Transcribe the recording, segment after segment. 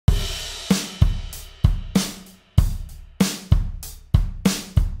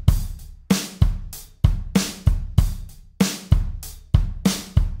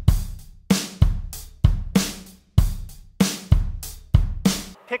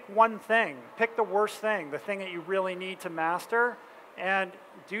pick one thing. Pick the worst thing, the thing that you really need to master, and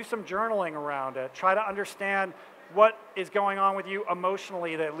do some journaling around it. Try to understand what is going on with you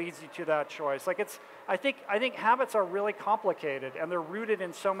emotionally that leads you to that choice. Like I think habits are really complicated, and they're rooted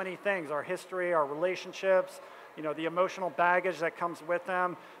in so many things: our history, our relationships, the emotional baggage that comes with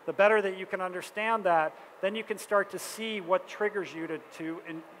them. The better that you can understand that, then you can start to see what triggers you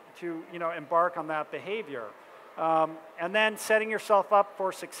to embark on that behavior. And then setting yourself up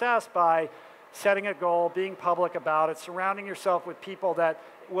for success by setting a goal, being public about it, surrounding yourself with people that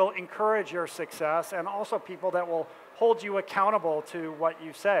will encourage your success, and also people that will hold you accountable to what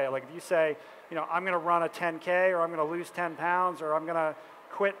you say. Like if you say, I'm going to run a 10K, or I'm going to lose 10 pounds, or I'm going to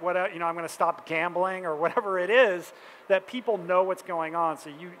quit whatever, I'm going to stop gambling, or whatever it is, that people know what's going on. So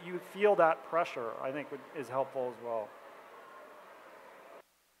you feel that pressure, I think is helpful as well.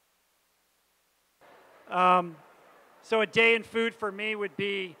 So a day in food for me would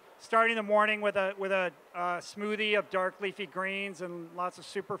be starting the morning with a smoothie of dark leafy greens and lots of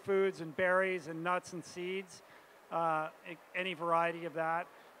superfoods and berries and nuts and seeds, any variety of that.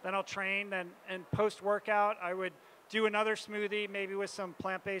 Then I'll train, and post-workout I would do another smoothie, maybe with some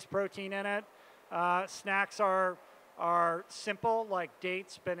plant-based protein in it. Snacks are simple, like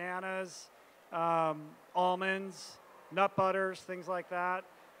dates, bananas, almonds, nut butters, things like that.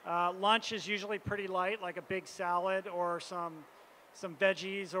 Lunch is usually pretty light, like a big salad or some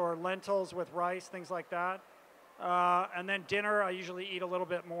veggies or lentils with rice, things like that. And then dinner, I usually eat a little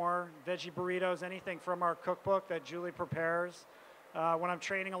bit more. Veggie burritos, anything from our cookbook that Julie prepares. When I'm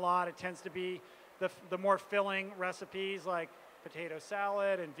training a lot, it tends to be the more filling recipes, like potato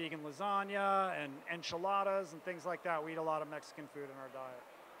salad and vegan lasagna and enchiladas and things like that. We eat a lot of Mexican food in our diet.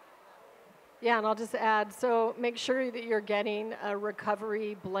 Yeah, and I'll just add, so make sure that you're getting a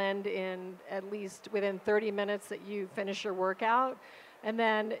recovery blend in at least within 30 minutes that you finish your workout, and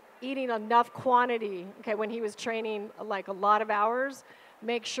then eating enough quantity. Okay, when he was training like a lot of hours,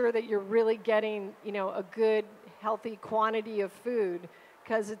 make sure that you're really getting, a good, healthy quantity of food,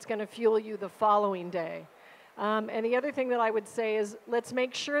 because it's going to fuel you the following day. And the other thing that I would say is, let's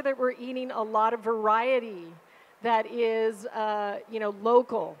make sure that we're eating a lot of variety that is,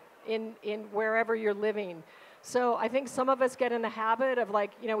 local in wherever you're living. So I think some of us get in the habit of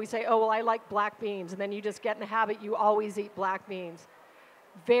we say, oh, well, I like black beans, and then you just get in the habit you always eat black beans.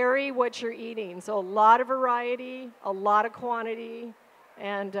 Vary what you're eating. So a lot of variety, a lot of quantity,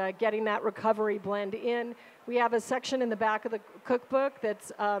 and getting that recovery blend in. We have a section in the back of the cookbook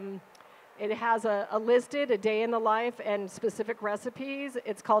that's it has a listed, a day in the life and specific recipes.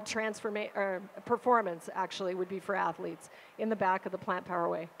 It's called Performance, actually, would be for athletes, in the back of the Plant Power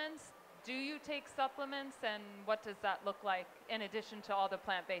Way. Do you take supplements, and what does that look like in addition to all the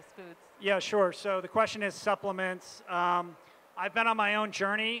plant-based foods? Yeah, sure. So the question is supplements. I've been on my own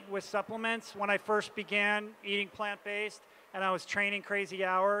journey with supplements. When I first began eating plant-based and I was training crazy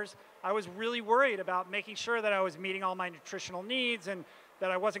hours, I was really worried about making sure that I was meeting all my nutritional needs and that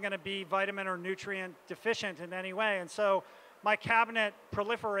I wasn't going to be vitamin or nutrient deficient in any way. And so my cabinet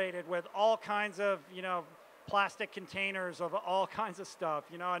proliferated with all kinds of, plastic containers of all kinds of stuff,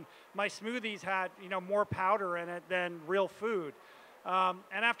 and my smoothies had, more powder in it than real food. And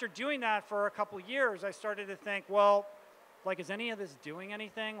after doing that for a couple years, I started to think, well, is any of this doing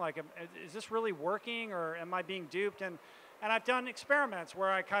anything? Is this really working, or am I being duped? And I've done experiments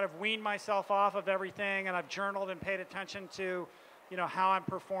where I kind of weaned myself off of everything, and I've journaled and paid attention to, how I'm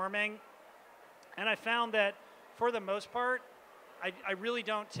performing. And I found that for the most part, I really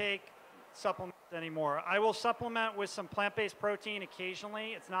don't take supplements anymore. I will supplement with some plant-based protein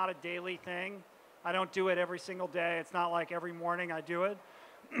occasionally. It's not a daily thing. I don't do it every single day. It's not like every morning I do it.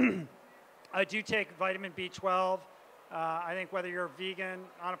 I do take vitamin B12. I think whether you're vegan,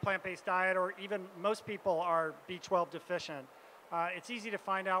 on a plant-based diet, or even most people are B12 deficient, it's easy to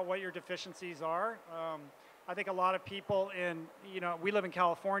find out what your deficiencies are. I think a lot of people we live in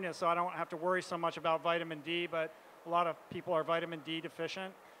California, so I don't have to worry so much about vitamin D, but a lot of people are vitamin D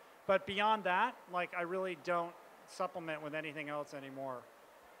deficient. But beyond that, I really don't supplement with anything else anymore.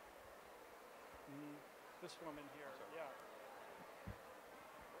 This woman here, yeah.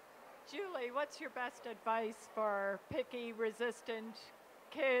 Julie, what's your best advice for picky, resistant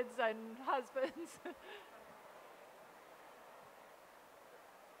kids and husbands?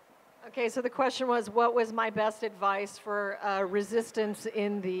 Okay, so the question was, what was my best advice for resistance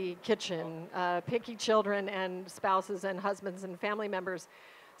in the kitchen? Picky children and spouses and husbands and family members.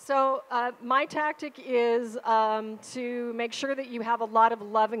 So my tactic is to make sure that you have a lot of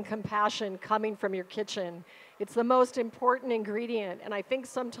love and compassion coming from your kitchen. It's the most important ingredient, and I think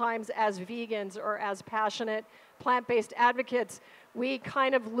sometimes as vegans or as passionate plant-based advocates, we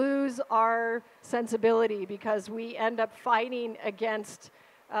kind of lose our sensibility because we end up fighting against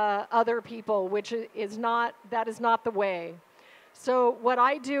other people, which is not the way. So what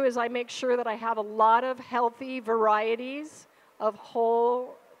I do is I make sure that I have a lot of healthy varieties of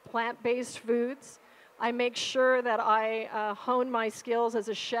whole plant-based foods. I make sure that I hone my skills as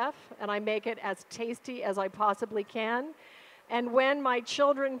a chef and I make it as tasty as I possibly can. And when my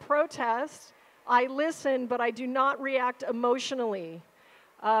children protest, I listen, but I do not react emotionally.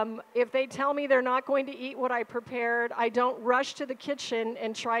 If they tell me they're not going to eat what I prepared, I don't rush to the kitchen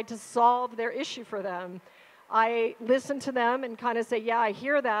and try to solve their issue for them. I listen to them and kind of say, yeah, I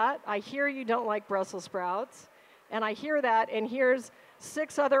hear that. I hear you don't like Brussels sprouts. And I hear that, and here's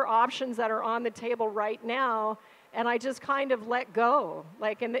 6 other options that are on the table right now, and I just kind of let go.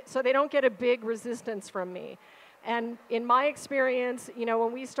 So they don't get a big resistance from me. And in my experience,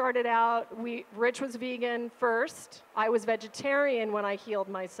 when we started out, Rich was vegan first. I was vegetarian when I healed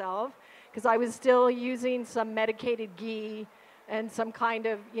myself because I was still using some medicated ghee and some kind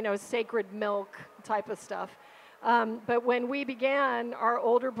of, sacred milk type of stuff. But when we began, our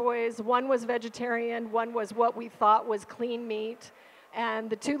older boys, one was vegetarian, one was what we thought was clean meat, and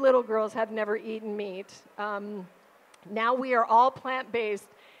the 2 little girls have never eaten meat. Now we are all plant-based,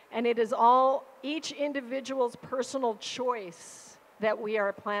 and it is all each individual's personal choice that we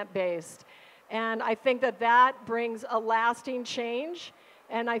are plant-based. And I think that brings a lasting change,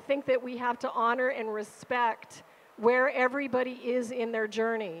 and I think that we have to honor and respect where everybody is in their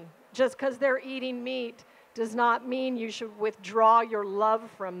journey. Just because they're eating meat does not mean you should withdraw your love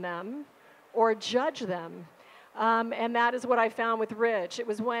from them or judge them. And that is what I found with Rich. It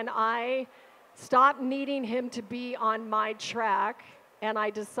was when I stopped needing him to be on my track and I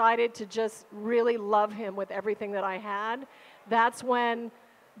decided to just really love him with everything that I had. That's when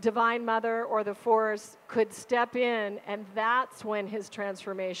Divine Mother or the Force could step in, and that's when his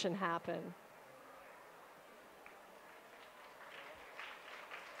transformation happened.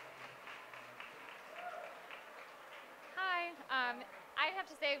 I have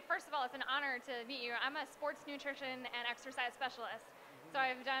to say, first of all, it's an honor to meet you. I'm a sports nutrition and exercise specialist, so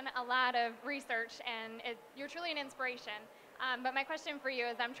I've done a lot of research, and you're truly an inspiration. But my question for you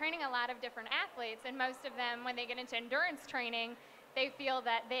is, I'm training a lot of different athletes, and most of them, when they get into endurance training, they feel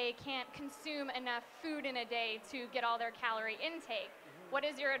that they can't consume enough food in a day to get all their calorie intake. What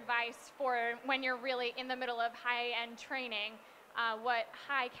is your advice for when you're really in the middle of high-end training? What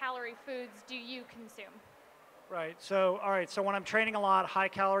high-calorie foods do you consume? Right. So when I'm training a lot,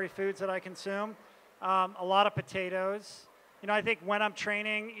 high-calorie foods that I consume, a lot of potatoes. I think when I'm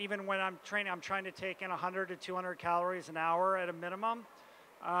training, even when I'm training, I'm trying to take in 100 to 200 calories an hour at a minimum.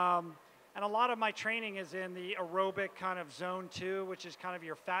 And a lot of my training is in the aerobic kind of zone 2, which is kind of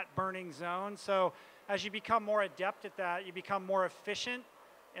your fat-burning zone. So as you become more adept at that, you become more efficient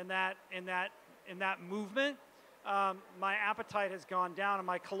in that movement. My appetite has gone down and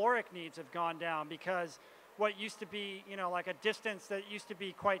my caloric needs have gone down because what used to be, like a distance that used to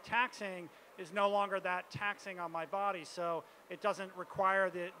be quite taxing is no longer that taxing on my body. So it doesn't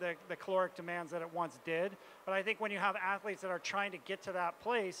require the caloric demands that it once did. But I think when you have athletes that are trying to get to that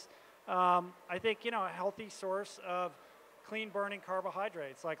place, I think, a healthy source of clean burning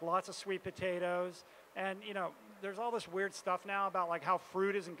carbohydrates, like lots of sweet potatoes. And, there's all this weird stuff now about like how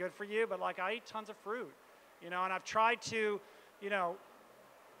fruit isn't good for you, but like I eat tons of fruit, and I've tried to,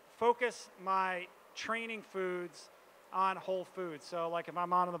 focus my training foods on whole foods. So like if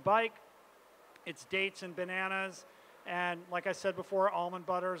I'm on the bike, it's dates and bananas, and like I said before, almond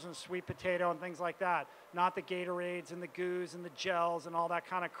butters and sweet potato and things like that. Not the Gatorades and the goos and the gels and all that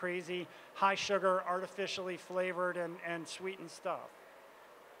kind of crazy high sugar, artificially flavored and sweetened stuff.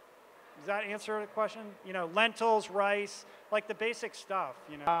 Does that answer the question? Lentils, rice, like the basic stuff,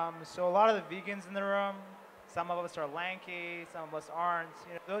 So a lot of the vegans in the room, some of us are lanky, some of us aren't.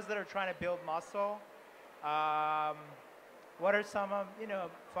 Those that are trying to build muscle, what are some of,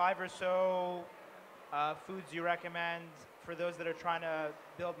 5 or so foods you recommend for those that are trying to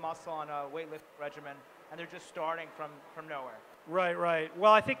build muscle on a weightlifting regimen and they're just starting from nowhere? Right.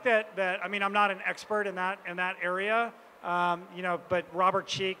 Well, I think that I'm not an expert in that area, but Robert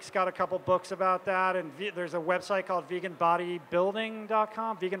Cheek's got a couple books about that, and there's a website called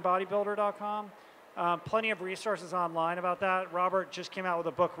veganbodybuilder.com. Plenty of resources online about that. Robert just came out with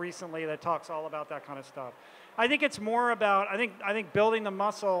a book recently that talks all about that kind of stuff. I think it's more about, I think building the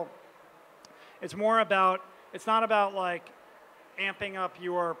muscle, it's not about like amping up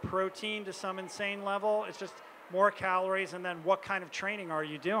your protein to some insane level. It's just more calories, and then what kind of training are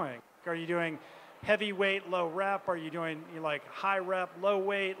you doing? Are you doing heavy weight, low rep? Are you doing like high rep, low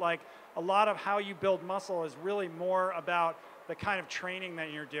weight? Like a lot of how you build muscle is really more about the kind of training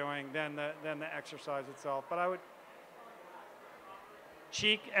that you're doing than the exercise itself. But I would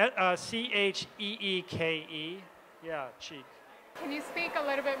cheek, C-H-E-E-K-E, yeah, cheek. Can you speak a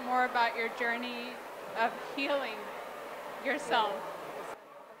little bit more about your journey of healing yourself?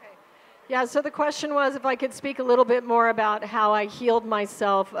 Yeah, so the question was if I could speak a little bit more about how I healed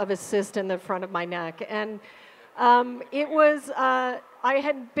myself of a cyst in the front of my neck. And it was, I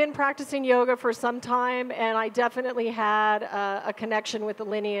had been practicing yoga for some time, and I definitely had a connection with the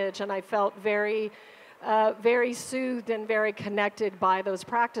lineage, and I felt very soothed and very connected by those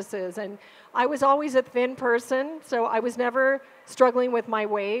practices. And I was always a thin person, so I was never struggling with my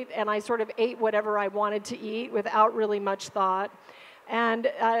weight, and I sort of ate whatever I wanted to eat without really much thought.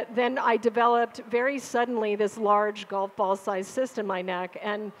 And then I developed very suddenly this large golf ball sized cyst in my neck,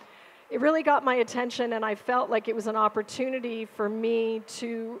 and it really got my attention, and I felt like it was an opportunity for me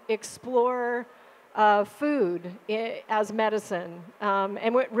to explore food as medicine.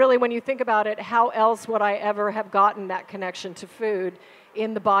 And really, when you think about it, how else would I ever have gotten that connection to food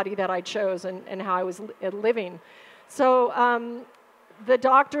in the body that I chose and how I was living? So the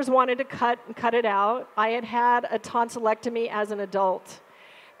doctors wanted to cut it out. I had had a tonsillectomy as an adult.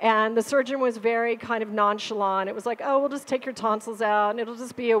 And the surgeon was very kind of nonchalant. It was like, oh, we'll just take your tonsils out, and it'll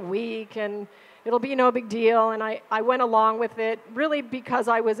just be a week, and it'll be no big deal. And I went along with it, really because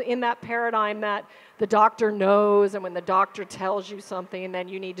I was in that paradigm that the doctor knows, and when the doctor tells you something, then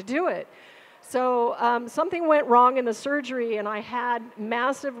you need to do it. So something went wrong in the surgery, and I had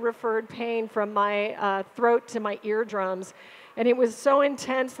massive referred pain from my throat to my eardrums. And it was so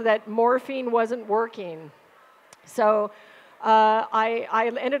intense that morphine wasn't working. So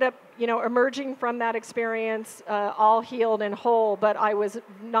I ended up, emerging from that experience all healed and whole, but I was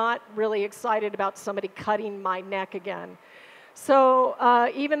not really excited about somebody cutting my neck again. So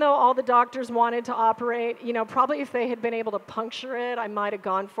even though all the doctors wanted to operate, probably if they had been able to puncture it, I might have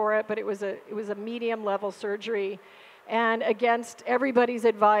gone for it, but it was a medium-level surgery. And against everybody's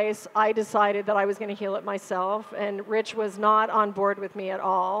advice, I decided that I was going to heal it myself, and Rich was not on board with me at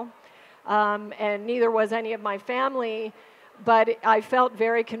all, and neither was any of my family, but I felt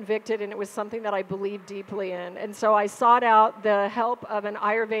very convicted, and it was something that I believed deeply in. And so I sought out the help of an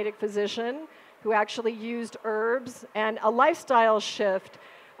Ayurvedic physician who actually used herbs and a lifestyle shift,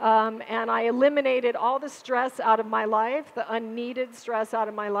 and I eliminated all the stress out of my life, the unneeded stress out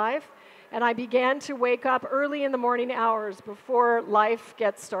of my life. And I began to wake up early in the morning hours before life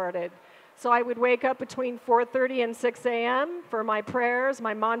gets started. So I would wake up between 4:30 and 6 a.m. for my prayers,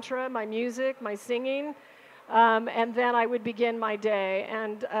 my mantra, my music, my singing, and then I would begin my day.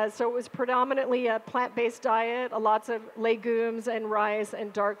 And so it was predominantly a plant-based diet, lots of legumes and rice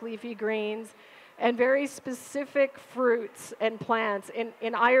and dark leafy greens, and very specific fruits and plants. In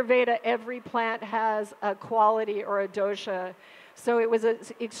Ayurveda, every plant has a quality or a dosha. So it was an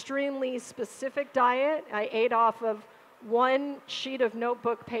extremely specific diet. I ate off of one sheet of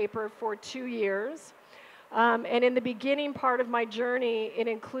notebook paper for 2 years. And in the beginning part of my journey, it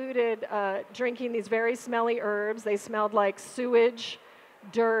included drinking these very smelly herbs. They smelled like sewage,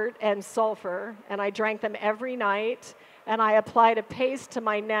 dirt, and sulfur. And I drank them every night. And I applied a paste to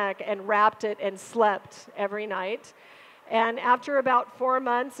my neck and wrapped it and slept every night. And after about 4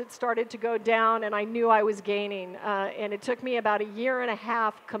 months, it started to go down, and I knew I was gaining. And it took me about 1.5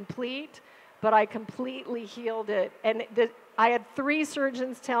 years complete, but I completely healed it. And I had 3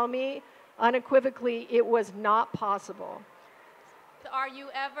 surgeons tell me unequivocally it was not possible. Are you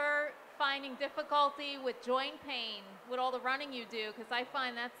ever finding difficulty with joint pain with all the running you do? Because I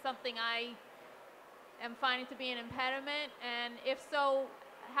find that's something I am finding to be an impediment. And if so,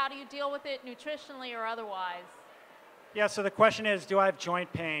 how do you deal with it nutritionally or otherwise? Yeah, so the question is, do I have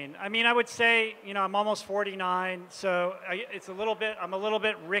joint pain? I mean, I would say, I'm almost 49, so I'm a little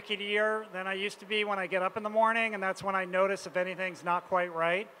bit ricketier than I used to be when I get up in the morning, and that's when I notice if anything's not quite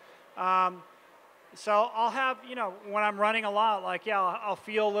right. So I'll have, when I'm running a lot, I'll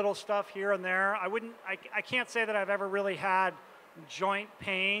feel little stuff here and there. I can't say that I've ever really had joint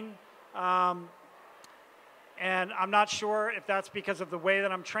pain. And I'm not sure if that's because of the way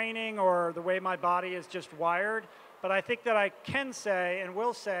that I'm training or the way my body is just wired. But I think that I can say and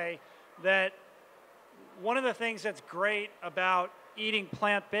will say that one of the things that's great about eating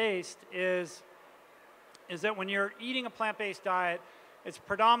plant-based is that when you're eating a plant-based diet, it's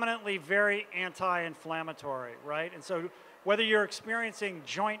predominantly very anti-inflammatory, right? And so whether you're experiencing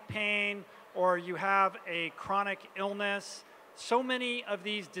joint pain or you have a chronic illness, so many of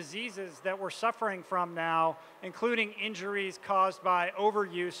these diseases that we're suffering from now, including injuries caused by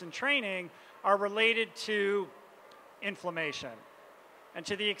overuse and training, are related to inflammation. And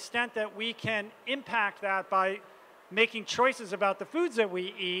to the extent that we can impact that by making choices about the foods that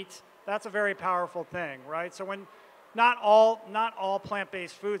we eat, that's a very powerful thing, right? So when not all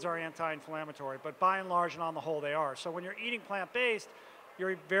plant-based foods are anti-inflammatory, but by and large and on the whole they are. So when you're eating plant-based,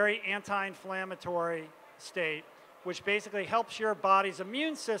 you're a very anti-inflammatory state, which basically helps your body's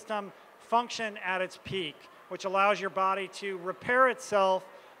immune system function at its peak, which allows your body to repair itself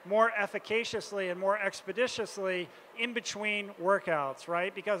more efficaciously and more expeditiously in between workouts,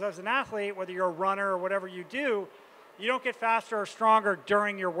 right? Because as an athlete, whether you're a runner or whatever you do, you don't get faster or stronger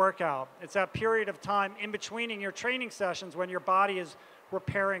during your workout. It's that period of time in between your training sessions when your body is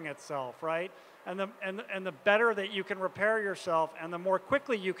repairing itself, right? And the better that you can repair yourself and the more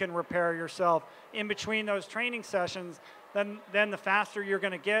quickly you can repair yourself in between those training sessions, then the faster you're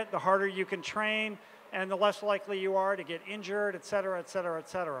going to get, the harder you can train, and the less likely you are to get injured, et cetera, et cetera, et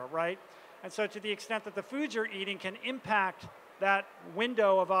cetera, right? And so to the extent that the foods you're eating can impact that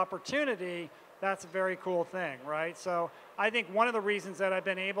window of opportunity, that's a very cool thing, right? So I think one of the reasons that I've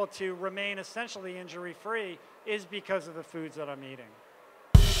been able to remain essentially injury-free is because of the foods that I'm eating.